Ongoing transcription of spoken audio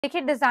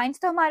देखिए डिजाइन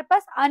तो हमारे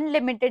पास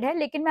अनलिमिटेड है,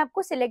 लेकिन मैं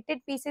आपको सिलेक्टेड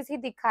पीसेस ही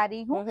दिखा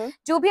रही हूँ।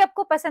 जो भी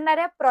आपको पसंद आ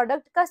रहा है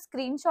प्रोडक्ट का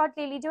स्क्रीनशॉट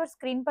ले लीजिए और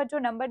स्क्रीन पर जो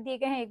नंबर दिए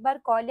गए हैं एक बार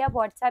कॉल या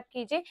व्हाट्सएप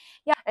कीजिए।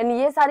 एंड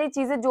ये सारी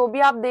चीजें जो भी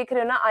आप देख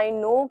रहे हो ना, आई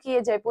नो कि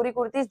ये जयपुरी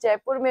कुर्तीस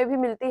जयपुर में भी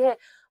मिलती है,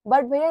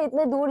 बट भैया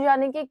इतने दूर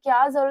जाने की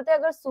क्या जरूरत है?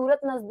 अगर सूरत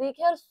नजदीक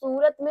है और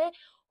सूरत में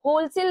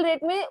होलसेल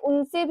रेट में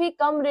उनसे भी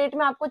कम रेट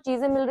में आपको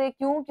चीजें मिल रही है।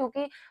 क्यों?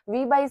 क्योंकि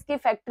वी बाइज की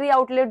फैक्ट्री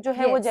आउटलेट जो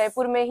है वो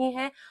जयपुर में ही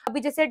है। अभी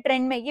जैसे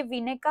ट्रेंड में ये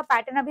वीनेक का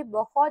पैटर्न अभी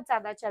बहुत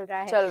ज्यादा चल रहा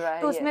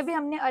है, तो उसमें भी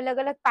हमने अलग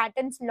अलग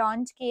पैटर्न्स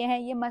लॉन्च किए हैं।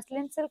 ये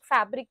मसलिन सिल्क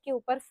फैब्रिक के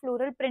ऊपर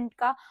फ्लोरल प्रिंट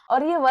का,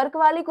 और ये वर्क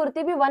वाली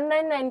कुर्ती भी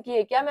 199 की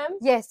है क्या मैम?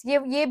 यस,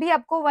 ये भी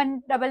आपको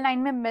 199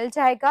 में मिल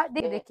जाएगा।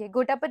 देखिए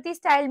गोटापति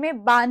स्टाइल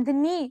में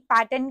बांधनी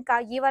पैटर्न का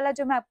ये वाला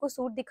जो मैं आपको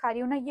सूट दिखा रही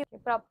हूँ ना, ये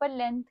प्रॉपर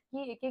लेंथ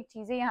की एक एक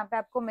चीजें यहाँ पे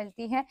आपको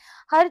मिलती हैं।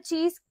 हर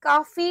चीज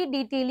काफी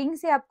डिटेलिंग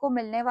से आपको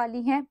मिलने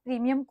वाली है,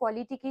 प्रीमियम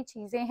क्वालिटी की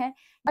चीजें हैं,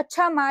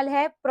 अच्छा माल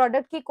है,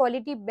 प्रोडक्ट की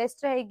क्वालिटी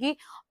बेस्ट रहेगी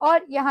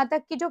और यहाँ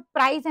तक कि जो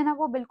प्राइस है ना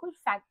वो बिल्कुल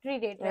फैक्ट्री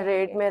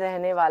रेट में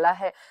रहने वाला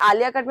है।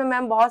 आलिया कट में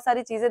मैम बहुत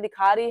सारी चीजें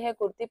दिखा रही है,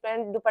 कुर्ती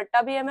पैंट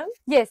दुपट्टा भी है मैम।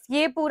 यस,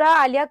 ये पूरा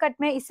आलिया कट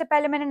में, इससे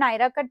पहले मैंने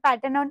नायरा कट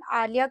पैटर्न और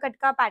आलिया कट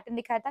का पैटर्न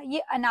दिखाया था, ये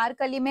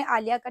अनारकली में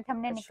आलिया कट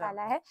हमने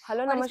निकाला है।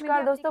 हेलो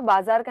नमस्कार दोस्तों,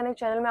 बाजार कनेक्ट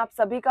चैनल में आप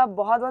सभी का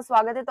बहुत बहुत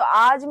स्वागत है। तो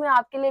आज मैं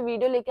आपके लिए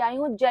वीडियो लेके आई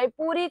हूँ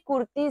जयपुरी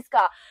कुर्तीस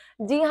का।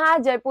 जी हाँ,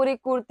 जयपुरी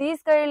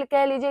कुर्तीस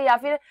कह लीजिए या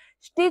फिर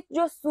स्टिच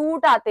जो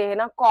सूट आते हैं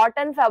ना,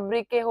 कॉटन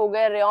फैब्रिक के हो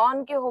गए,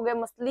 रेयॉन के हो गए,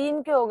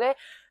 मसलिन के हो गए,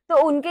 तो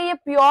उनके ये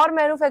प्योर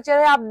मैन्युफैक्चर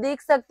है। आप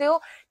देख सकते हो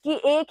कि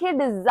एक ही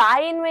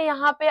डिजाइन में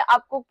यहाँ पे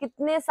आपको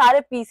कितने सारे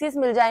पीसेस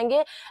मिल जाएंगे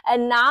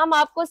एंड नाम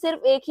आपको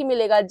सिर्फ एक ही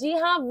मिलेगा। जी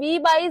हाँ, वी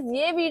बाइज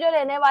ये वीडियो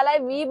लेने वाला है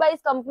वी बाइज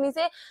कंपनी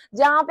से,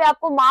 जहाँ पे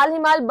आपको माल ही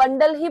माल,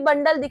 बंडल ही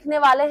बंडल दिखने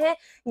वाले हैं।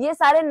 ये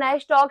सारे नए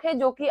स्टॉक है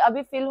जो कि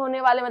अभी फिल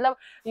होने वाले, मतलब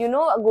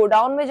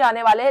गोडाउन में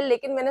जाने वाले हैं।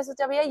 लेकिन मैंने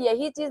सोचा भैया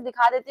यही चीज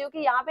दिखा देती हूँ कि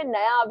यहाँ पे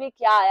नया अभी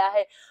क्या आया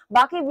है।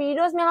 बाकी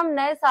वीडियोस में हम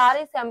नए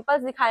सारे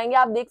सैंपल्स दिखाएंगे।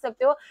 आप देख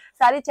सकते हो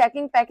सारी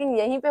चेकिंग पैकिंग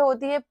यहीं पे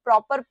होती है,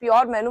 प्रॉपर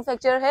प्योर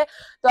मैन्युफैक्चर है।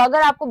 तो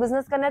अगर आपको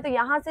बिजनेस करना है तो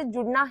यहाँ से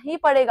जुड़ना ही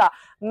पड़ेगा।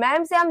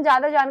 मैम से हम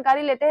ज्यादा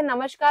जानकारी लेते हैं।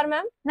 नमस्कार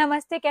मैम।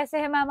 नमस्ते, कैसे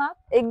हैं मैम आप?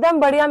 एकदम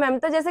बढ़िया मैम।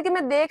 तो जैसे कि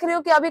मैं देख रही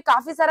हूँ कि अभी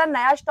काफी सारा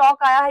नया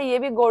स्टॉक आया है, ये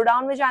भी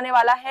गोडाउन में जाने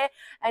वाला है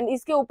एंड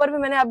इसके ऊपर भी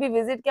मैंने अभी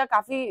विजिट किया।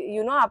 काफी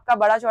आपका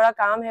बड़ा चौड़ा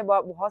काम है,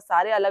 बहुत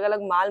सारे अलग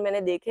अलग माल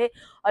मैंने देखे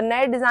और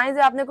नए डिजाइन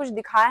से आपने कुछ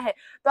दिखाया है।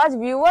 तो आज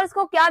व्यूअर्स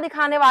को क्या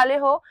दिखाने वाले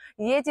हो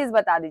ये चीज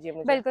बता दीजिए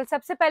मुझे। बिल्कुल,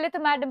 सबसे पहले तो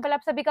मैं डिम्पल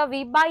आप सभी का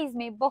वी बाइज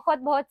में बहुत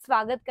बहुत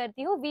स्वागत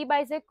करती हूँ। वी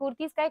बाइज एक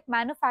कुर्तीज का एक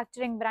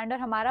मैन्युफैक्चरिंग ब्रांड और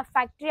हमारा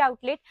फैक्ट्री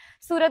आउटलेट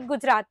सूरत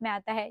गुजरात में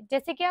आता है।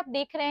 जैसे कि आप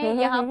देख रहे हैं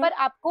यहाँ पर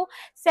आपको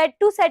सेट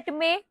टू सेट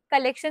में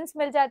कलेक्शंस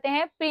मिल जाते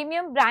हैं,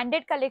 प्रीमियम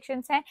ब्रांडेड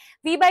कलेक्शंस हैं।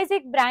 वी बाइज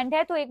एक ब्रांड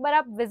है, तो एक बार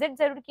आप विजिट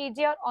जरूर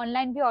कीजिए और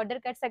ऑनलाइन भी ऑर्डर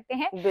कर सकते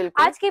हैं।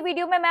 आज की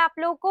वीडियो में मैं आप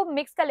लोगों को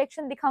मिक्स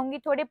कलेक्शन दिखाऊंगी,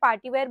 थोड़े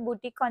पार्टी वेयर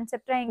बुटीक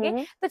कॉन्सेप्ट रहेंगे।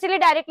 तो चलिए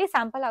डायरेक्टली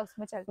सैंपल हाउस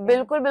में चलते हैं।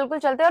 बिल्कुल बिल्कुल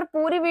चलते हैं और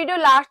पूरी वीडियो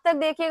लास्ट तक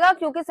देखिएगा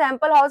क्योंकि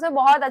सैंपल हाउस में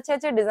बहुत अच्छे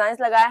अच्छे डिजाइन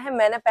लगाए हैं।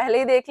 मैंने पहले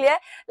ही देख लिया है,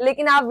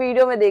 लेकिन आप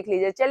वीडियो में देख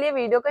लीजिए। चलिए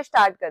वीडियो को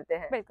स्टार्ट करते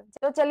हैं। बिल्कुल,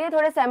 तो चलिए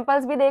थोड़े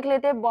सैंपल्स भी देख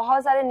लेते हैं।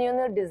 बहुत सारे न्यू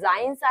न्यू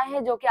डिजाइन आए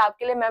हैं जो कि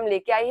आपके लिए मैम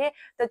लेके आई है।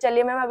 तो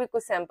चलिए मैम अभी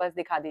कुछ सैंपल्स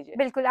दिखा दीजिए।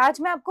 बिल्कुल, आज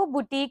मैं आपको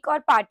बुटीक और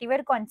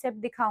पार्टीवेयर कॉन्सेप्ट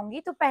दिखाऊंगी।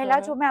 तो पहला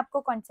जो मैं आपको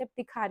कॉन्सेप्ट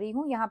दिखा रही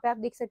हूँ, यहाँ पे आप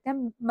देख सकते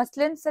हैं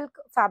मसलिन सिल्क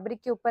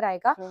फैब्रिक के ऊपर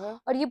आएगा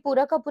और ये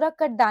पूरा का पूरा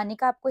कटदानी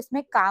का आपको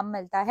इसमें काम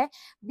मिलता है।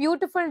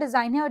 ब्यूटीफुल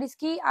डिजाइन है और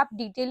इसकी आप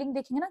डिटेलिंग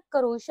देखेंगे ना,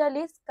 क्रोशिया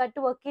लेस कट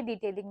वर्क की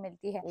डिटेलिंग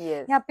मिलती है।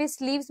 यहाँ पे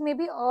स्लीव्स में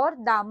भी और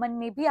दामन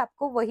में भी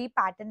आपको वही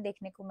पैटर्न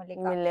देखने को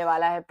मिलने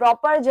वाला है।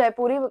 प्रॉपर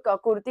जयपुरी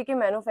कुर्ती की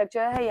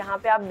मैन्युफैक्चर है। यहाँ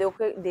पे आप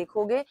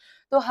देखोगे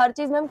तो हर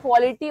चीज मैम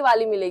क्वालिटी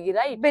वाली मिलेगी,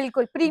 राइट?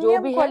 बिल्कुल,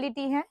 प्रीमियम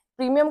क्वालिटी है।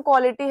 प्रीमियम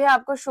क्वालिटी है।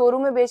 आपको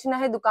शोरूम में बेचना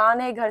है,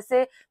 दुकान है, घर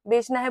से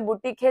बेचना है,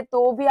 बुटीक है,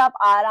 तो भी आप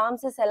आराम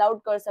से सेल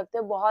आउट कर सकते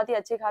हो बहुत ही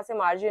अच्छे खासे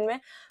मार्जिन में।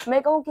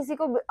 मैं कहूँ किसी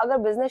को अगर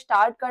बिजनेस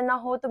स्टार्ट करना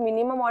हो तो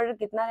मिनिमम ऑर्डर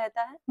कितना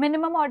रहता है?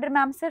 मिनिमम ऑर्डर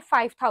मैम सिर्फ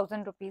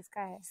 5000 रुपीज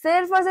का है।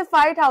 सिर्फ और सिर्फ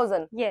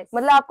 5000? यस।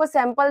 मतलब आपको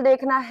सैंपल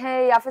देखना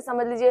है या फिर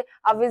समझ लीजिए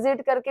आप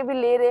विजिट करके भी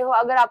ले रहे हो।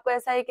 अगर आपको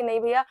ऐसा है कि नहीं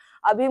भैया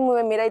अभी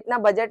मेरा इतना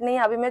बजट नहीं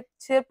है, अभी मैं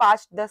सिर्फ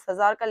 5-10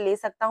 हजार का ले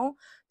सकता हूँ,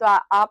 तो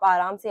आप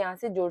आराम से यहाँ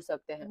से जोड़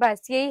सकते हैं।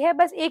 बस यही है,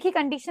 बस एक ही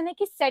कंडीशन है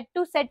कि सेट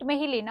टू सेट में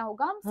ही लेना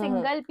होगा, हम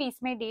सिंगल पीस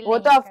में डील वो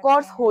तो ऑफ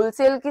कोर्स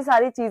होलसेल की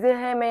सारी चीजें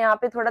हैं। मैं यहाँ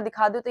पे थोड़ा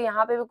दिखा दूं तो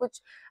यहाँ पे भी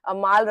कुछ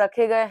माल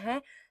रखे गए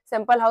हैं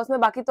सैंपल हाउस में।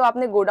 बाकी तो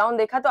आपने गोडाउन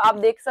देखा तो आप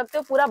देख सकते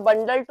हो पूरा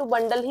बंडल टू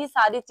बंडल ही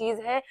सारी चीज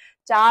है।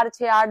 4,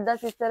 6, 8,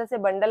 10 इस तरह से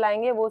बंडल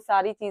आएंगे। वो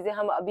सारी चीजें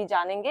हम अभी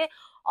जानेंगे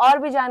और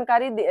भी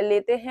जानकारी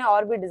लेते हैं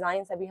और भी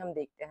डिजाइन अभी हम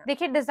देखते हैं।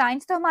 देखिए डिजाइन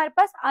तो हमारे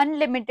पास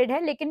अनलिमिटेड है,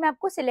 लेकिन मैं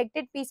आपको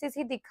सिलेक्टेड पीसेस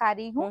ही दिखा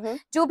रही हूँ।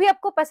 जो भी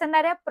आपको पसंद आ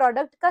रहा है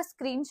प्रोडक्ट का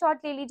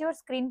स्क्रीनशॉट ले लीजिए और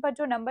स्क्रीन पर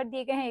जो नंबर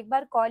दिए गए हैं एक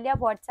बार कॉल या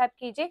व्हाट्सएप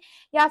कीजिए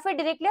या फिर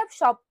डायरेक्टली आप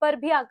शॉप पर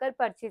भी आकर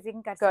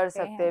परचेजिंग कर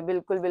सकते हैं।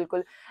 बिल्कुल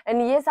बिल्कुल।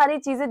 एंड ये सारी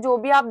चीजें जो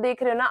भी आप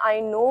देख रहे हो ना,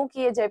 आई नो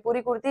कि ये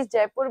जयपुरी कुर्तीस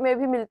जयपुर में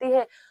भी मिलती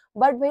है,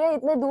 बट भैया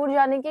इतने दूर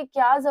जाने की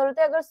क्या जरूरत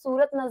है? अगर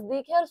सूरत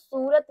नजदीक है और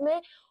सूरत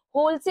में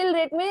होलसेल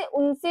रेट में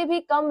उनसे भी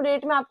कम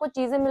रेट में आपको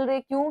चीजें मिल रही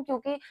है। क्यों?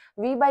 क्योंकि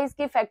वी22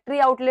 की फैक्ट्री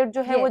आउटलेट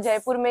जो है वो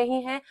जयपुर में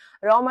ही है।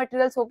 रॉ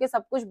मटेरियल्स होके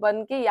सब कुछ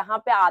बन के यहाँ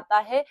पे आता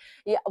है।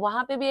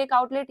 वहां पे भी एक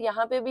आउटलेट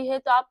यहाँ पे भी है,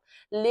 तो आप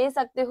ले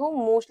सकते हो।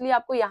 मोस्टली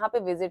आपको यहाँ पे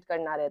विजिट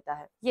करना रहता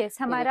है।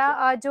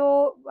 हमारा जो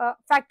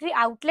फैक्ट्री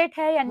आउटलेट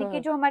है यानी कि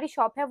जो हमारी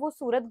शॉप है वो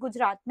सूरत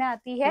गुजरात में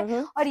आती है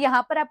और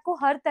यहाँ पर आपको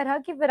हर तरह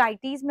की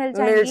वैरायटीज मिल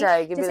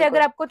जाएगी। जैसे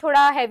अगर आपको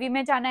थोड़ा हैवी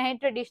में जाना है,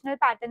 ट्रेडिशनल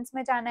पैटर्न्स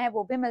में जाना है,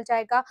 वो भी मिल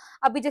जाएगा।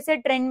 अभी जैसे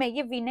ट्रेंड में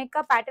ये वीनेक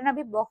का पैटर्न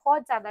अभी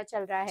बहुत ज्यादा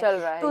चल रहा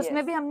है, तो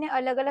उसमें भी हमने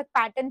अलग अलग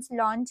पैटर्न्स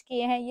लॉन्च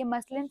किए हैं। ये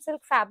मसलिन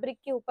सिल्क फैब्रिक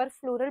के ऊपर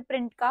फ्लोरल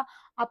प्रिंट का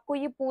आपको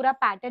ये पूरा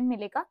पैटर्न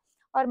मिलेगा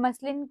और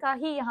मसलिन का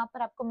ही यहाँ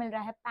पर आपको मिल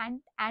रहा है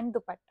पैंट एंड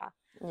दुपट्टा।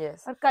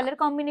 और कलर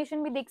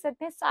कॉम्बिनेशन भी देख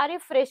सकते हैं, सारे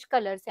फ्रेश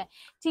कलर्स हैं।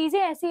 चीजें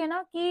ऐसी है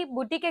ना कि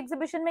बुटीक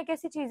एग्जीबिशन में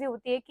कैसी चीजें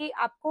होती है कि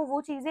आपको वो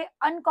चीजें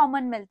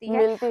अनकॉमन मिलती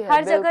है,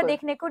 हर जगह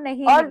देखने को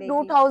नहीं और मिलेगी।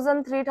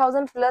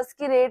 2000-3000 प्लस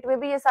की रेट में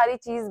भी ये सारी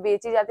चीज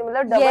बेची जाती है,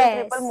 मतलब डबल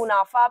ट्रिपल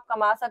मुनाफा आप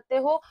कमा सकते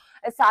हो।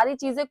 सारी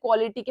चीजें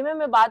क्वालिटी की।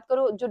 मैं बात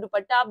करूँ, जो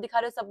दुपट्टा आप दिखा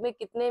रहे हो सब में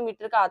कितने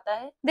मीटर का आता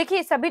है?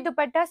 देखिए सभी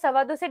दुपट्टा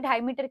 2.25 से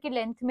 2.5 मीटर की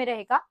लेंथ में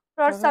रहेगा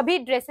और सभी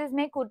ड्रेसेस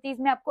में, कुर्तीज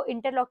में आपको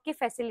इंटरलॉक की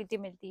फैसिलिटी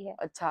मिलती है।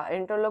 अच्छा,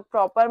 इंटरलॉक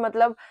प्रॉपर,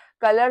 मतलब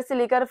कलर से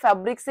लेकर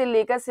फैब्रिक से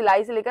लेकर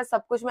सिलाई से लेकर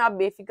सब कुछ में आप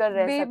बेफिक्र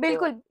रह सकते हो।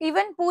 बिल्कुल,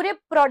 इवन पूरे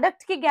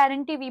प्रोडक्ट की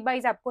गारंटी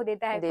वी22 आपको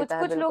देता है।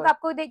 कुछ लोग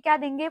आपको क्या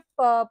देंगे,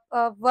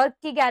 वर्क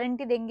की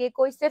गारंटी देंगे,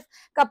 कोई सिर्फ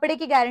कपड़े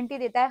की गारंटी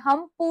देता है।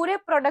 हम पूरे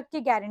प्रोडक्ट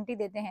की गारंटी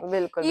देते हैं।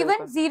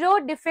 इवन 0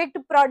 डिफेक्ट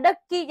प्रोडक्ट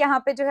की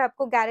यहाँ पे जो है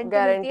आपको गारंटी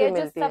मिलती है,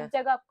 जो सब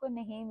जगह आपको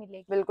नहीं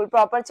मिलेगी। बिल्कुल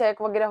प्रॉपर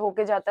चेक वगैरह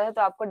होके जाता है,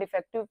 तो आपको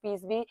डिफेक्टिव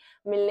पीस भी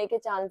मिलने के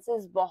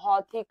चांसेस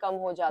बहुत ही कम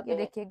हो जाते हैं।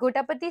 देखिए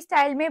गोटापति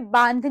स्टाइल में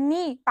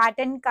बांधनी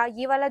पैटर्न का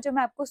ये वाला जो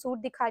मैं आपको सूट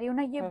दिखा रही हूँ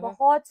ना, ये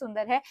बहुत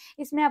सुंदर है।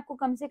 इसमें आपको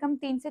कम से कम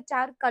 3 से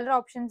 4 कलर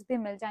ऑप्शंस भी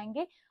मिल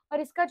जाएंगे। और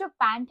इसका जो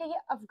पैंट है ये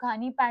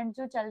अफगानी पैंट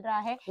जो चल रहा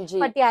है,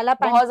 पटियाला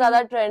पैंट बहुत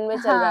ज्यादा ट्रेंड में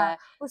चल रहा है,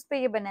 उस पे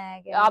ये बनाया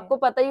गया है। आपको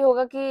पता ही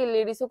होगा कि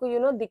लेडीजों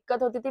को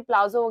दिक्कत होती थी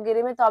प्लाजो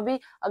वगैरह में, तो अभी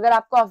अगर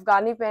आपको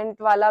अफगानी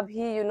पैंट वाला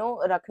भी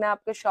रखना है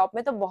आपके शॉप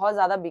में तो बहुत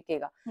ज्यादा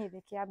बिकेगा। ये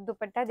देखिए आप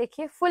दुपट्टा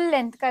देखिए, फुल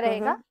लेंथ का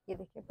रहेगा। ये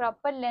देखिए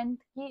प्रॉपर लेंथ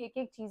की एक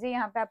एक चीजें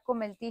यहाँ पे आपको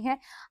मिलती हैं।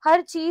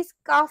 हर चीज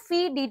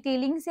काफी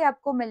डिटेलिंग से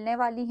आपको मिलने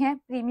वाली है।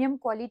 प्रीमियम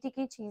क्वालिटी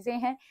की चीजें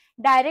हैं।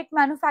 डायरेक्ट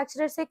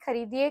मैन्युफैक्चरर से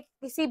खरीदिए,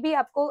 किसी भी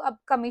आपको अब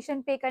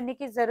कमीशन पे करने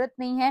की जरूरत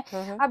नहीं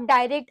है। अब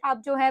डायरेक्ट आप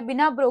जो है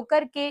बिना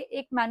ब्रोकर के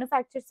एक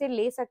मैन्युफैक्चरर से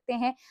ले सकते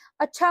हैं।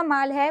 अच्छा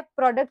माल है,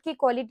 प्रोडक्ट की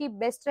क्वालिटी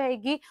बेस्ट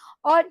रहेगी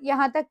और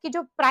यहाँ तक कि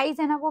जो प्राइस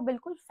है ना वो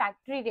बिल्कुल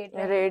फैक्ट्री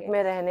रेट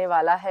में रहने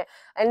वाला है।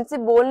 इनसे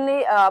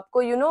बोलने आपको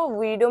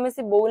वीडियो में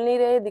से बोल नहीं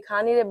रहे,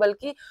 दिखा नहीं रहे,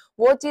 बल्कि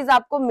वो चीज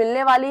आपको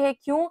मिलने वाली है।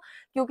 क्यों?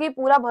 क्योंकि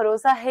पूरा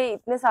भरोसा है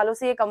इतने सालों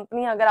से ये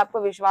कंपनी। अगर आपको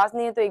विश्वास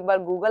नहीं है तो एक बार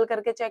गूगल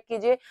करके चेक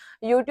कीजिए,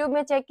 यूट्यूब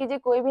में चेक कीजिए,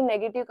 कोई भी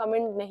नेगेटिव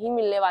कमेंट नहीं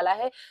मिलने वाला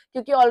है।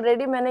 क्योंकि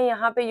ऑलरेडी मैंने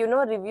यहाँ पे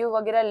रिव्यू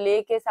वगैरह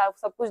लेके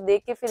सब कुछ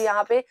देख के फिर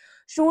यहाँ पे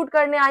शूट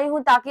करने आई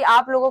हूँ, ताकि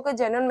आप लोगों को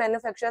जेन्युइन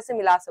मैन्युफैक्चरर से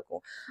मिला सकूं।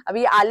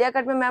 अभी आलिया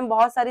कट में मैम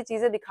बहुत सारी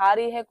चीजें दिखा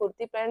रही है,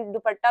 कुर्ती पैंट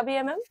दुपट्टा भी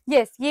है मैम।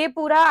 यस, ये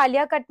पूरा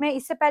आलिया कट में,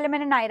 इससे पहले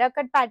मैंने नायरा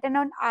कट पैटर्न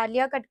और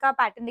आलिया कट का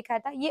पैटर्न दिखाया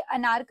था। ये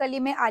अनारकली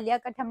में आलिया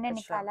कट हमने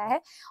निकाला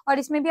है और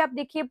इसमें भी आप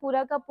देखिए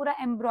पूरा का पूरा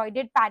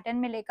एम्ब्रॉयडर्ड पैटर्न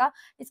मिलेगा।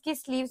 इसकी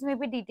स्लीव्स में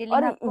भी डिटेलिंग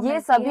और ये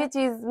सभी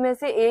चीज में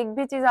से एक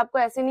भी चीज आपको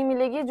ऐसी नहीं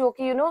मिलेगी जो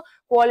कि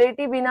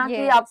क्वालिटी बिना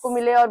की आपको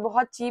मिले और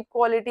बहुत चीप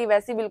क्वालिटी,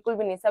 वैसी बिल्कुल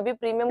भी नहीं। सभी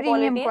प्रीमियम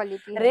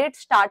क्वालिटी। रेट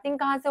स्टार्टिंग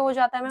कहाँ से हो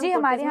जाता है मैम? जी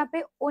हमारे यहाँ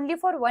पे ओनली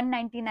फॉर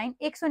 199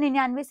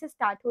 199 से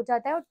स्टार्ट हो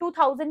जाता है और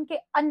 2000 के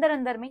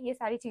अंदर में ये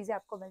सारी चीजें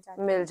आपको मिल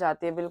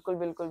जाती है। बिल्कुल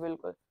बिल्कुल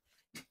बिल्कुल।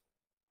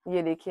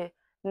 ये देखिए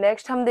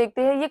नेक्स्ट हम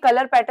देखते हैं, ये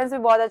कलर पैटर्न भी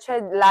बहुत अच्छा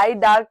है। लाइट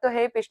डार्क तो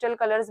है, पेस्टल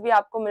कलर्स भी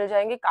आपको मिल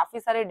जाएंगे, काफी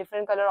सारे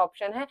डिफरेंट कलर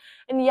ऑप्शन है।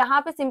 एंड यहाँ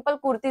पे सिंपल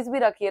कुर्तीज भी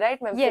रखी है, राइट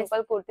मैम?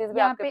 सिंपल कुर्तीज भी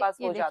आपके पास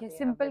हो जाती है।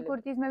 सिंपल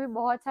कुर्तीज में भी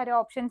बहुत सारे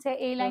ऑप्शन है।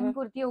 ए लाइन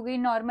कुर्ती हो गई,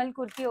 नॉर्मल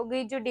कुर्ती हो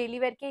गई, जो डेली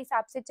वेयर के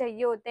हिसाब से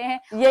चाहिए होते हैं।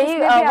 यही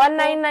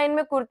 199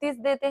 में कुर्तीज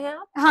देते हैं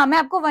आप? हाँ, मैं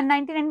आपको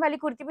 199 वाली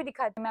कुर्ती भी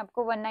दिखाती हूँ। मैं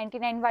आपको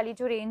 199 वाली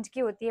जो रेंज की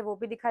होती है वो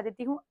भी दिखा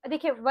देती हूँ।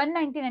 देखिए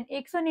 199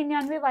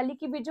 199 वाली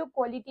की भी जो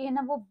क्वालिटी है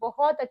ना वो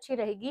बहुत अच्छी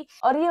रहेगी।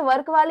 और ये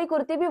वर्क वाली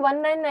कुर्ती भी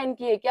 199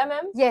 की है क्या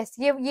मैम? यस,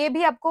 ये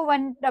भी आपको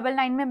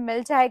 199 में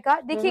मिल जाएगा।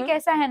 देखिए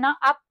कैसा है ना,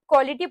 आप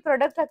क्वालिटी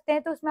प्रोडक्ट रखते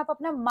हैं तो उसमें आप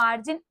अपना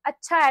मार्जिन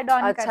अच्छा ऐड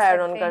ऑन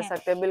कर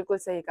सकते हैं। बिल्कुल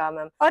सही कहा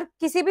मैम। और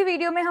किसी भी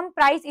वीडियो में हम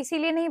प्राइस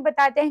इसीलिए नहीं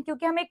बताते हैं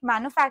क्योंकि हम एक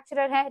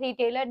मैन्युफैक्चरर है,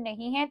 रिटेलर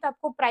नहीं है। तो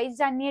आपको प्राइस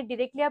जाननी है,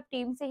 डायरेक्टली आप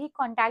टीम से ही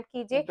कांटेक्ट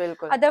कीजिए।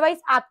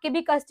 अदरवाइज आपके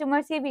भी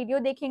कस्टमर्स ये वीडियो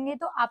देखेंगे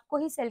तो आपको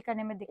ही सेल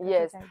करने में दिक्कत हो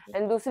जाएगी।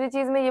 एंड दूसरी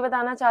चीज मैं ये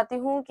बताना चाहती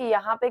हूँ कि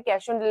यहाँ पे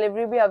कैश ऑन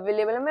डिलीवरी भी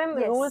अवेलेबल है मैम।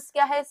 रूल्स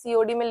क्या है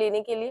सीओडी में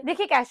लेने के लिए?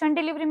 देखिए कैश ऑन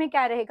डिलीवरी में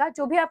क्या रहेगा,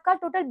 जो भी आपका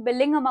टोटल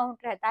बिलिंग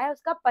अमाउंट रहता है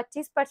उसका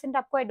 25%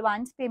 आपको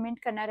एडवांस पेमेंट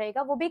करना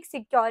रहेगा, वो भी एक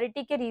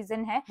सिक्योरिटी के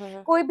रीजन है।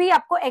 कोई भी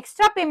आपको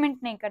एक्स्ट्रा पेमेंट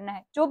नहीं करना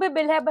है, जो भी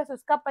बिल है बस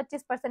उसका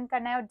 25%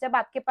 करना है, और जब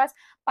आपके पास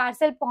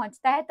पार्सल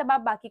पहुंचता है तब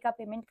आप बाकी का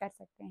पेमेंट कर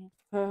सकते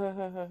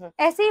हैं।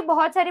 ऐसे ही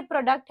बहुत सारे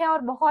प्रोडक्ट है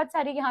और बहुत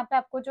सारी यहाँ पे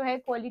आपको जो है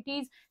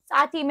क्वालिटीज,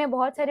 साथ ही में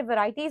बहुत सारी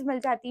वैरायटीज मिल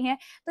जाती हैं।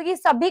 तो ये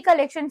सभी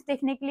कलेक्शंस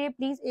देखने के लिए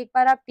प्लीज एक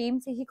बार आप टीम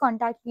से ही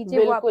कांटेक्ट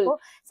कीजिए, वो आपको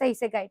सही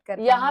से गाइड कर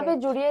यहाँ पे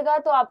जुड़िएगा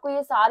तो आपको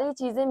ये सारी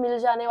चीजें मिल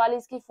जाने वाली,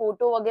 इसकी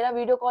फोटो वगैरह,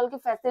 वीडियो कॉल की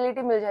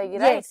फैसिलिटी मिल जाएगी,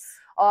 राइट?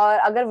 और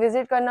अगर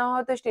विजिट करना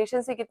हो तो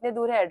स्टेशन से कितने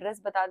दूर है, एड्रेस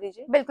बता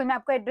दीजिए। बिल्कुल, मैं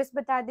आपको एड्रेस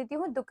बता देती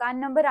हूँ। दुकान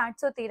number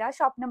 813,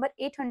 shop number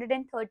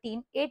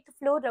 813, 8th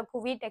floor,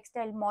 रघुवीर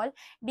textile mall,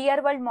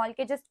 dear world mall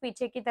के जस्ट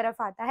पीछे की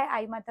तरफ आता है,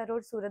 आईमाता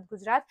रोड, सूरत,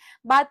 गुजरात।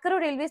 बात करो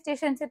रेलवे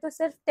स्टेशन से तो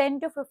सिर्फ 10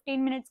 to 15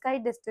 मिनट्स का ही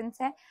डिस्टेंस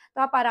है,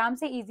 तो आप आराम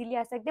से इजीली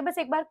आ सकते हैं, बस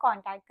एक बार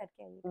कॉन्टैक्ट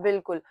करके आइए।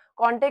 बिल्कुल,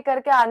 कॉन्टेक्ट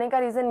करके आने का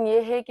रीजन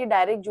ये है कि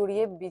डायरेक्ट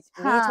जुड़िए, बीच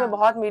में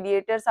बहुत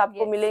मीडिएटर्स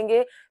आपको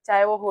मिलेंगे,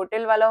 चाहे वो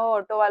होटल वाला हो,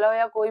 ऑटो वाला हो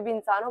या कोई भी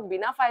इंसान हो,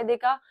 बिना फायदे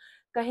का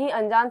कहीं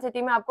अनजान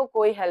सिटी में आपको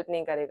कोई हेल्प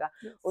नहीं करेगा।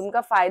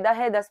 उनका फायदा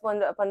है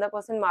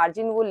 10-15%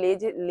 मार्जिन वो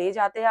ले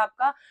जाते हैं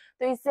आपका,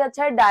 तो इससे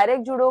अच्छा है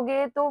डायरेक्ट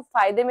जुड़ोगे तो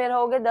फायदे में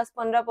रहोगे,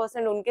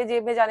 10-15% उनके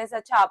जेब में जाने से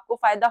अच्छा आपको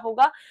फायदा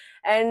होगा।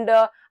 एंड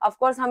ऑफ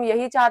कोर्स हम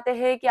यही चाहते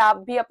हैं कि आप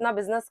भी अपना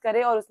बिजनेस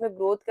करें और उसमें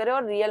ग्रोथ करें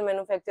और रियल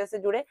मैन्युफैक्चर से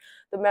जुड़े।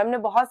 तो मैम ने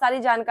बहुत सारी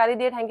जानकारी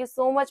दी, thank you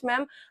so much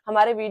ma'am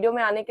हमारे वीडियो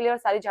में आने के लिए और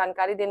सारी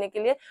जानकारी देने के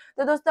लिए।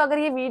 तो दोस्तों अगर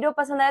ये वीडियो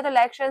पसंद आए तो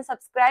लाइक शेयर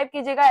सब्सक्राइब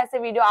कीजिएगा, ऐसे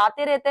वीडियो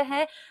आते रहते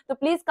हैं, तो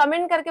प्लीज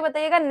कमेंट करके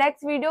बताइएगा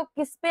नेक्स्ट वीडियो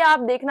किस पे आप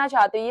देखना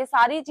चाहते हो। ये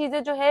सारी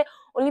चीजें जो है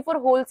ओनली फॉर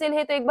होलसेल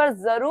है, तो एक बार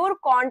जरूर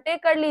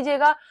कांटेक्ट कर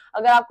लीजिएगा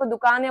अगर आपको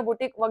दुकान या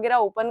बुटीक वगैरह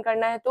ओपन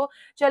करना है तो।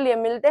 चलिए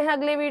मिलते हैं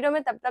अगले वीडियो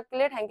में, तब तक के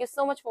लिए thank you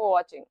so much for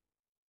watching.